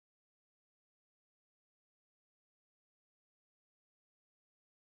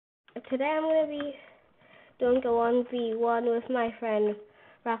Today I'm gonna be doing a 1v1 with my friend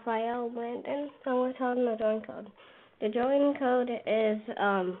Raphael Landon. I'm gonna tell him the join code. The join code is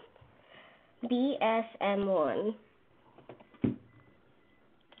BSM1.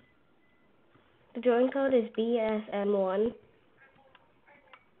 The join code is BSM1.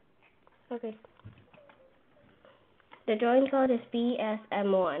 Okay. The join code is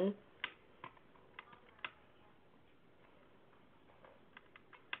BSM1.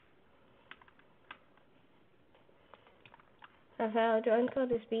 Raphael, join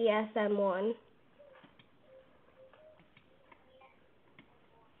code is BSM1.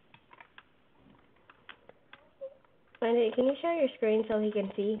 Andy, can you share your screen so he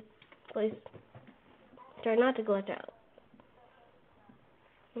can see, please? Try not to glitch out.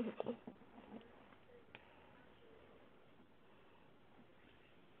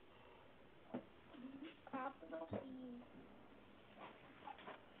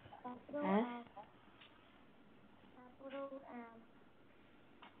 S?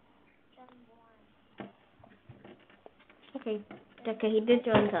 Okay, he did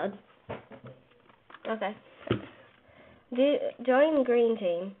join code. Okay. Join green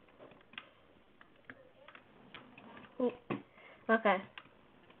team. Okay.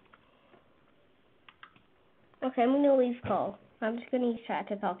 Okay, I'm gonna leave call. I'm just gonna use chat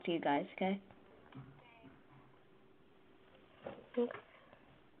to talk to you guys, okay?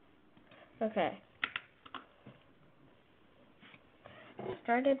 Okay.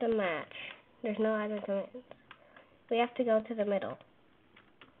 Started the match. There's no other commands. We have to go to the middle.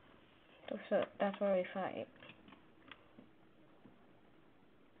 So that's where we fight.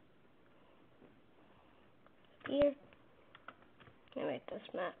 Here. I made this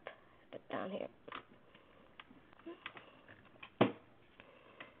map. Put it down here.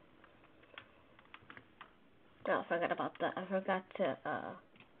 Oh, I forgot about that. I forgot to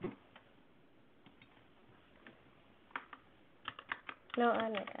no,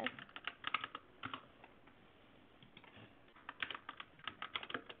 I'm not guys.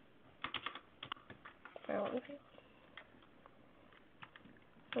 For one of you.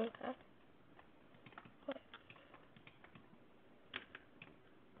 Okay.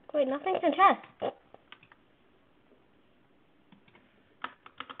 Wait, nothing's in chest.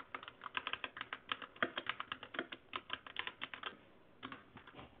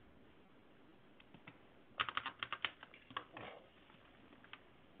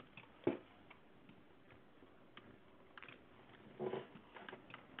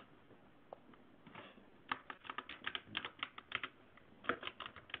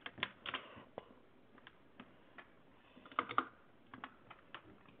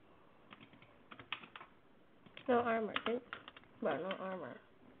 No armor, dude. Bro, no armor.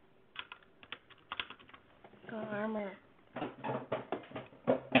 No armor.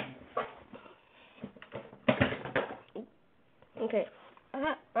 Okay.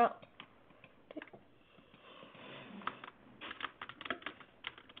 Bro.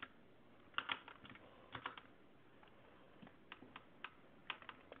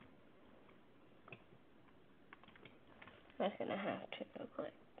 I'm just gonna have to go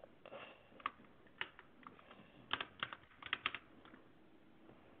quick.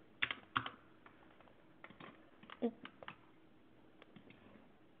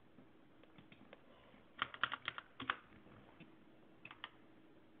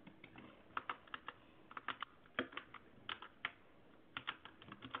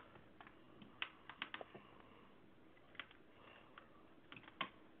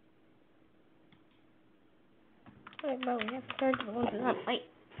 Wait, bro, we have to turn to the ones we want.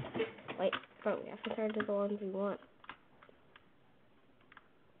 Wait, bro, we have to turn to the ones we want.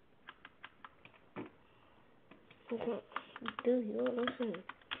 Dude, you won't listen.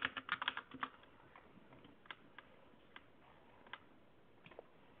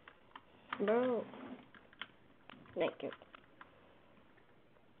 Bro. Thank you.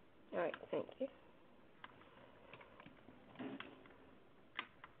 Alright, thank you.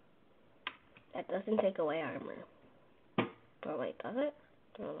 That doesn't take away armor. Oh, wait, does it?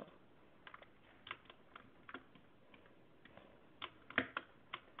 I don't know.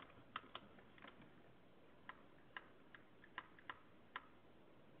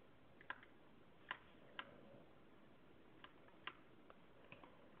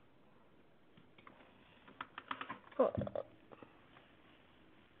 Oh, I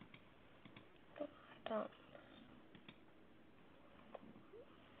don't.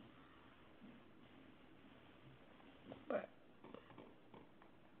 But,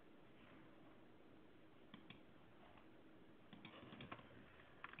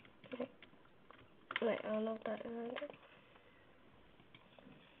 wait, I don't know what that is.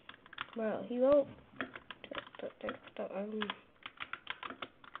 Bro, he won't.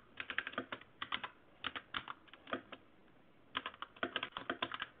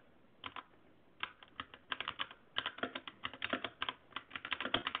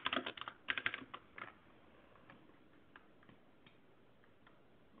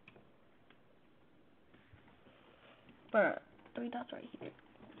 Bro, 3 dots right here.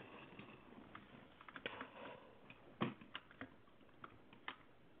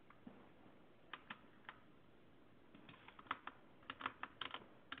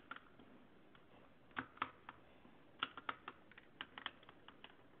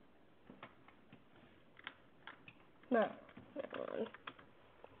 No, never mind.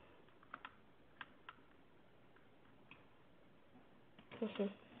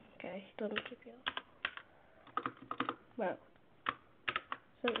 Okay, still gonna keep you off. Bro,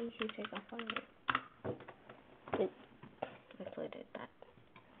 so easy to take off on me. I actually did that.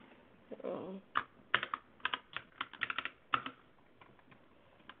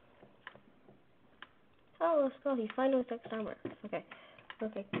 Oh, let's go. He's fine with next timer. Okay.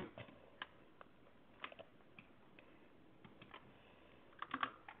 Okay.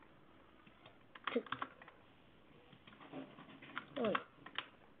 2, 1.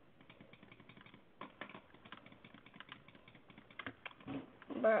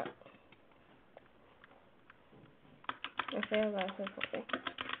 Bruh. I failed last one.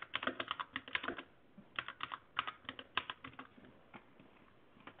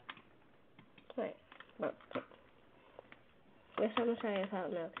 Wait. Bro. Guess I'm gonna try without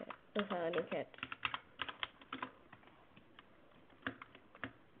no kit. Without any kits.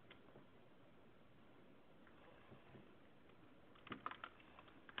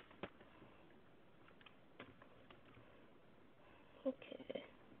 Okay.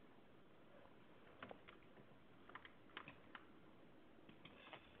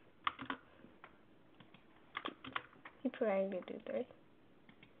 Keep trying to do 3.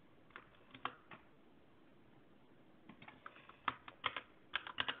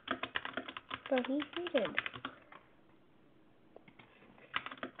 Bro, he cheated.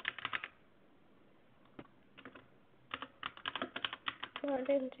 Bro, I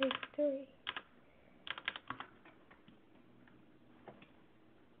didn't take 3.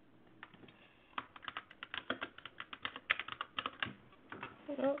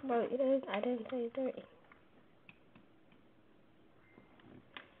 No, bro, I didn't say 3.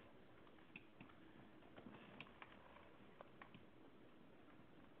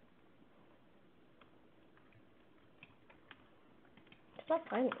 Stop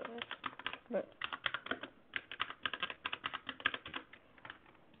finding us. But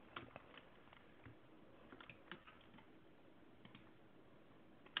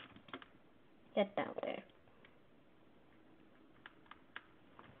get down there.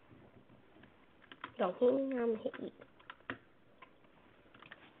 Don't hit me, I'm gonna hit you.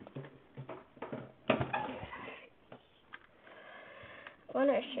 I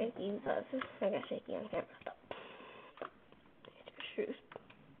wanna shake you because I got shaky on camera. Stop. It's your shoes.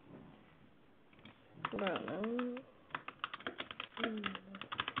 Bro, no. Three.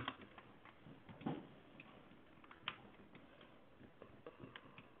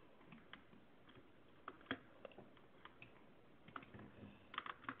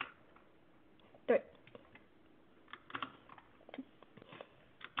 2,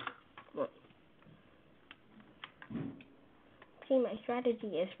 1. See, my strategy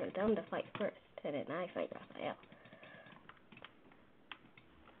is for them to fight first, and then I fight Raphael.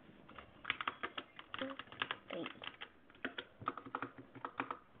 8.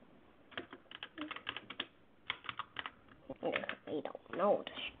 They don't know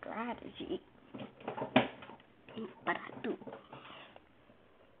the strategy, but I do.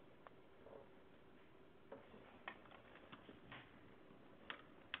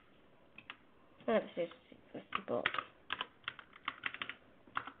 That's just people.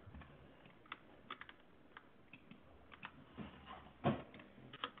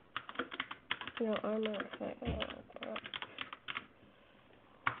 No armor.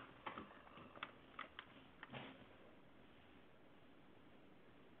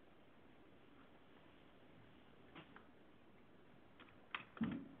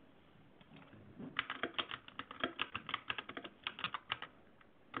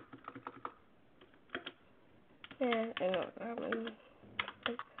 Yeah,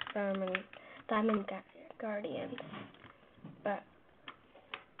 I know diamond guardians, but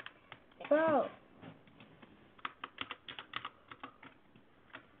bro,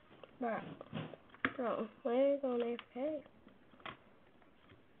 why are you going AFK?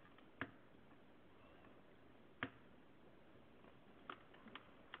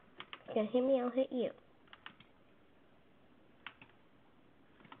 If you can hit me, I'll hit you.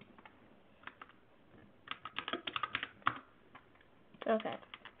 Okay.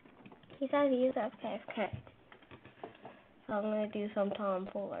 He says use FKFK. So I'm gonna do some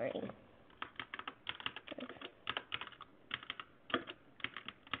tomfoolery.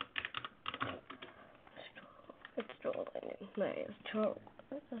 It's trolling. No,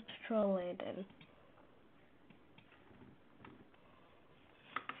 it's trolling.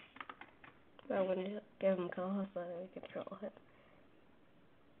 I'm gonna just give him co-host so that we can troll him.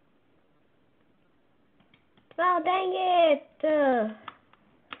 Oh, dang it!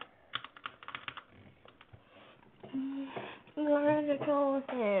 I'm going to troll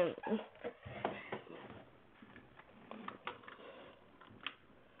him.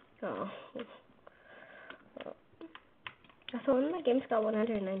 Oh. So when my game's got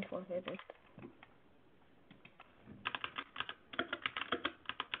 194 visits.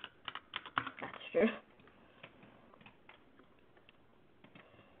 That's true.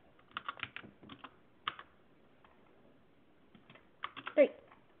 Three.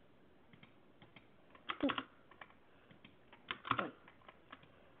 Two.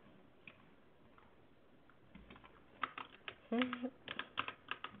 One.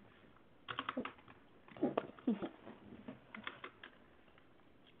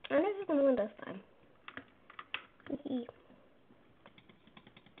 I'm just gonna win this time.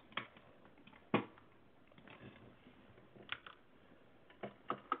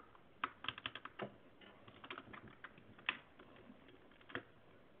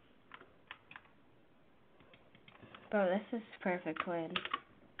 Bro, this is perfect win.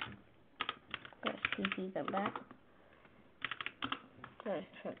 Let's TP them back. That's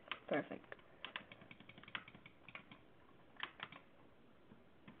perfect.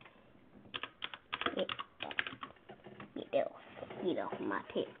 Get off my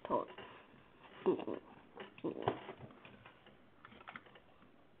territory.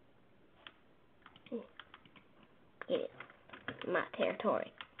 Get my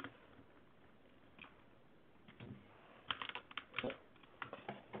territory.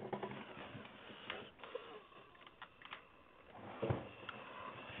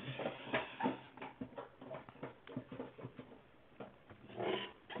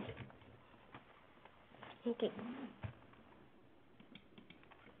 Okay.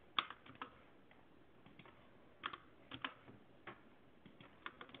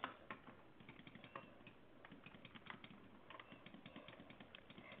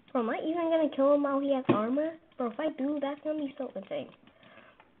 Bro, am I even gonna kill him while he has armor? Bro, if I do, that's gonna be so insane.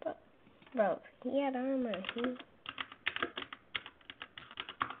 But, bro, he had armor.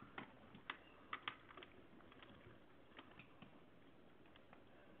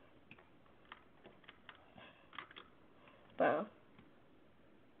 Bro.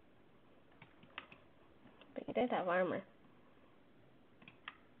 But he does have armor.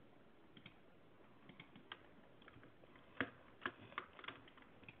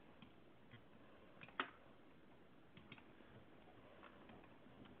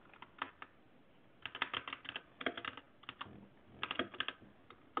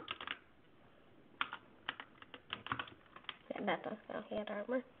 Yeah, that does count. He had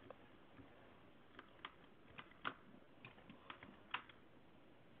armor.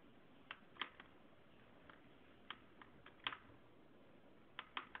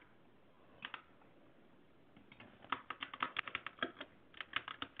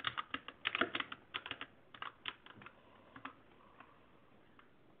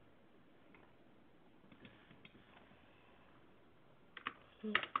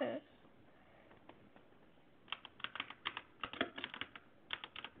 Okay.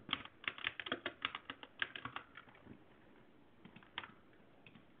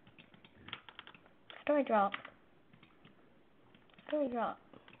 Story drop. Story drop.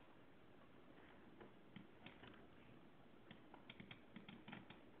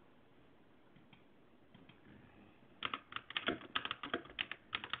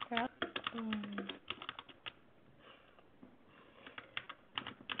 Drop.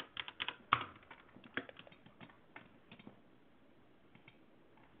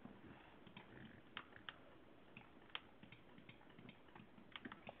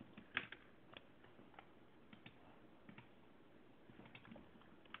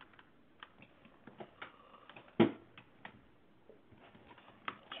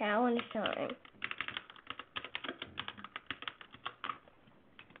 Challenge time.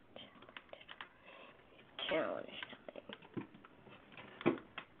 Challenge time.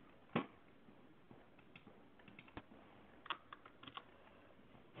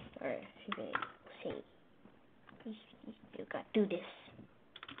 Alright, see. You gotta do this.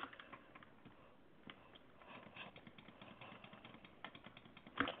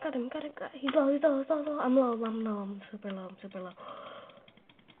 Got him. He's low. I'm low. I'm super low.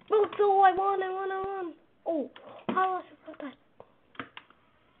 Oh, so I won. Oh, how else about that?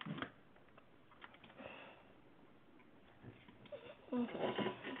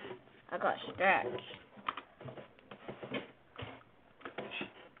 I got stretched.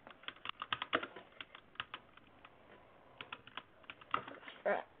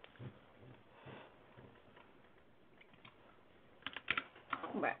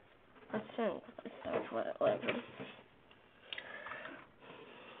 Right. Let's start what it was.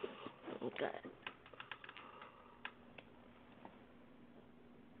 Okay.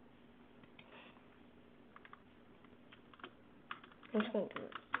 I'm just going to do it.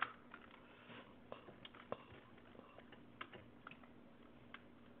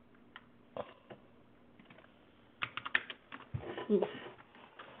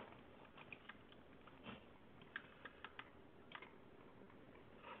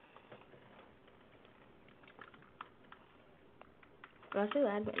 Let's do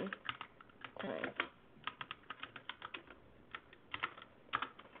admin time.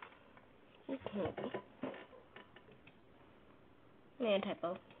 Man,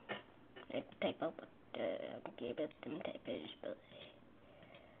 typo. Typo, but gave it some typos, but.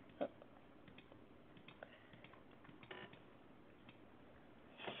 Oh.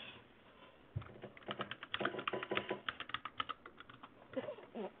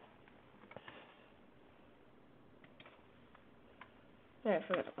 I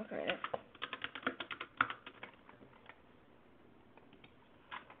forgot to look right now.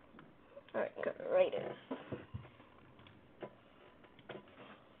 Alright, go right in.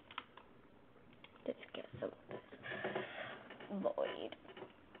 Let's get some of this void.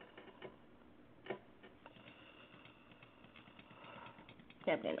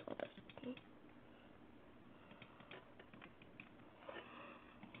 I've done all this.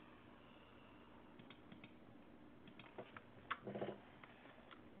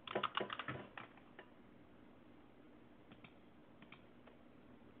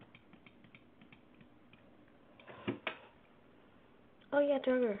 Oh yeah,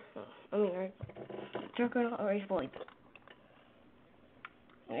 Turger. Turger not always void.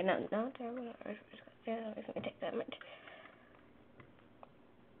 Okay, no, Turger not always. Yeah, it's gonna take that much.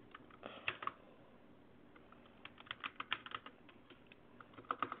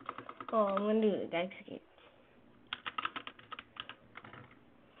 Oh, I'm gonna do the execute.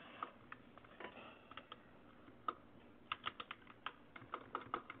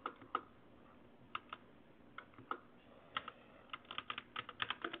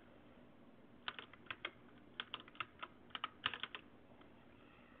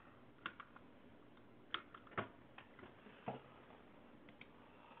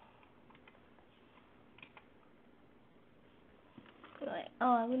 Like, oh,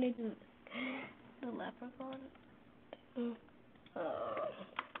 I'm gonna do the leprechaun. Oh,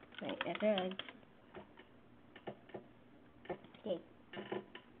 wait, that's eggs. Yay.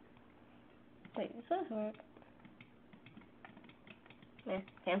 Wait, this does work. Yeah,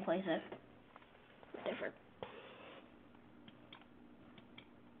 can't place it. Different.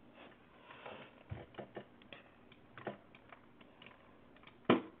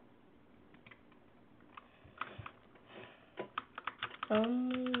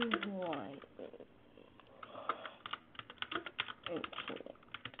 Why?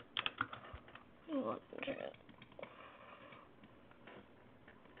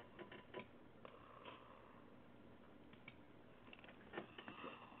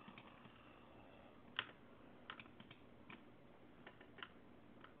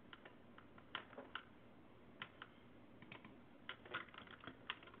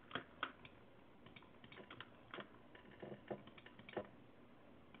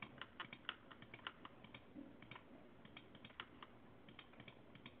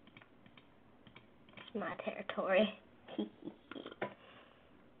 It's my territory.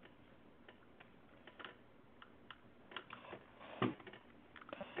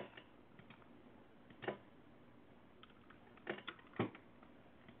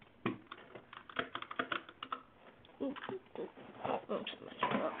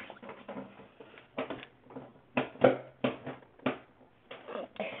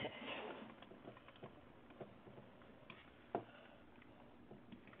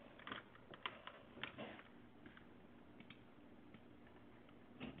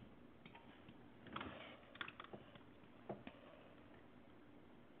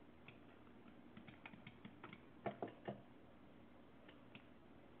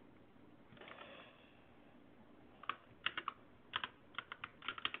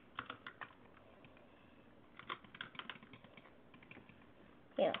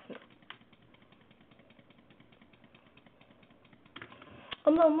 off.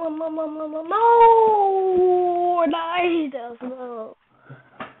 No, nice. That was low.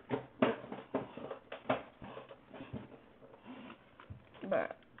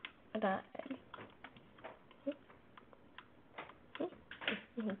 Bruh, I died.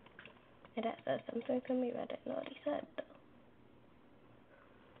 And that said something to me, but I didn't know what he said, though.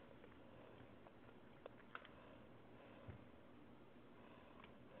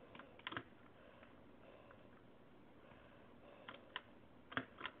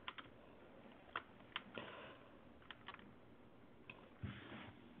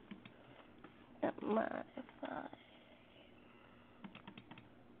 Not my fault.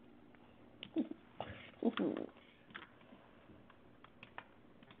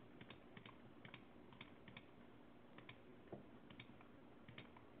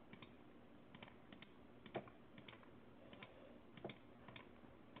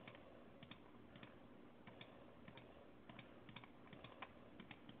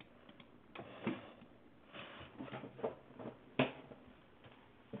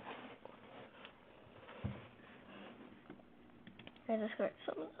 I just heard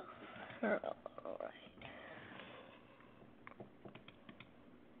something else. Alright.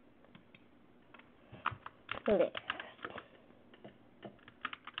 Okay.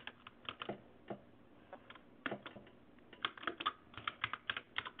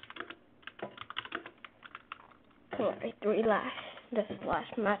 Alright, 3 likes. This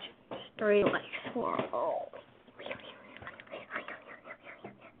last match is 3 likes for all.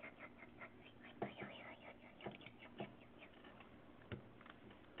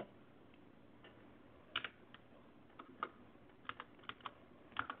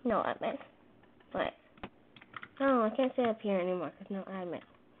 No admin. Wait. No, I can't stay up here anymore because no admin.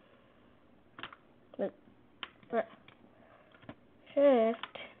 Look.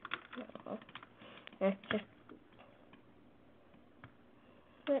 Shift. No. It's just.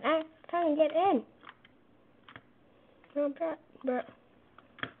 But I'm trying to get in. No, bruh.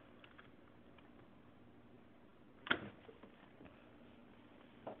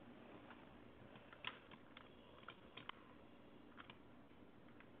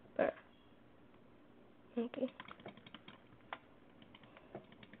 Okay.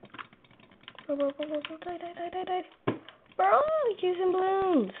 Die. Bro, he's using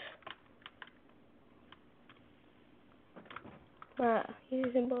balloons. Bruh, he's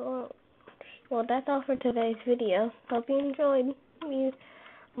using balloons. Well, that's all for today's video. Hope you enjoyed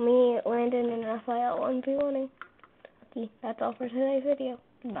me, Landon, and Raphael 1v1ing. Okay, that's all for today's video.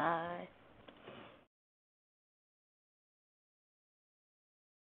 Bye.